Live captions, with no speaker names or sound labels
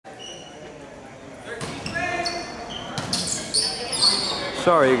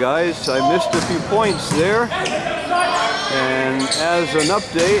Sorry guys, I missed a few points there. And as an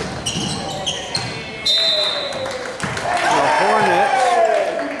update, the Hornets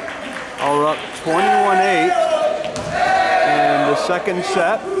are up 21-8 in the second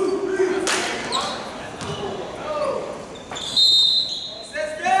set.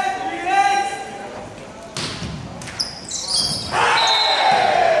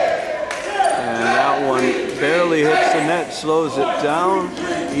 Barely hits the net, slows it down.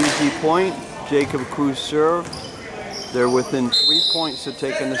 Easy point. Jacob Cruz serve. They're within 3 points to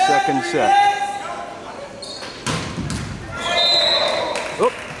take in the second set.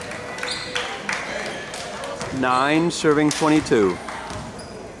 Oop. 9 serving 22. 1,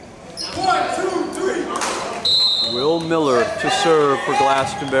 2, 3. Will Miller to serve for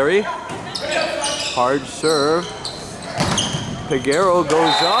Glastonbury. Hard serve. Peguero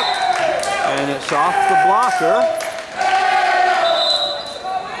goes up. And it's off the blocker.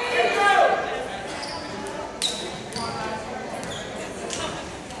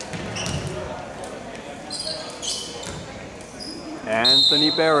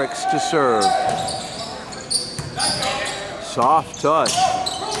 Anthony Barracks to serve. Soft touch.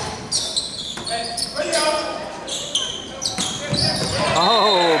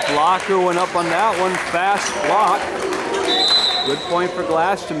 Oh, blocker went up on that one. Fast block. Good point for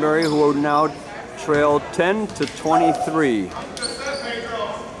Glastonbury, who are now trail 10-23.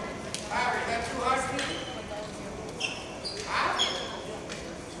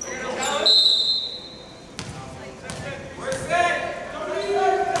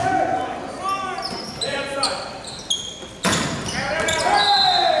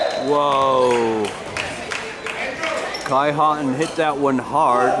 Whoa. Kai Houghton hit that one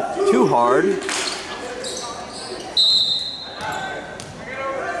hard, too hard.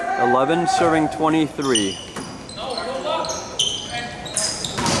 11 serving 23.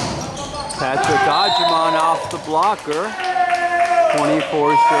 Patrick Ajiman off the blocker.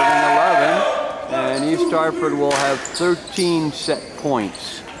 24 serving 11. And East Hartford will have 13 set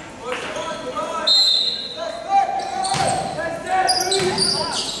points.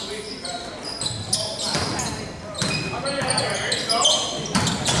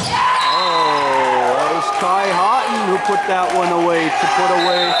 Kai Houghton who put that one away to put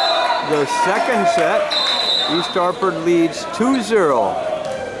away the second set. East Hartford leads 2-0.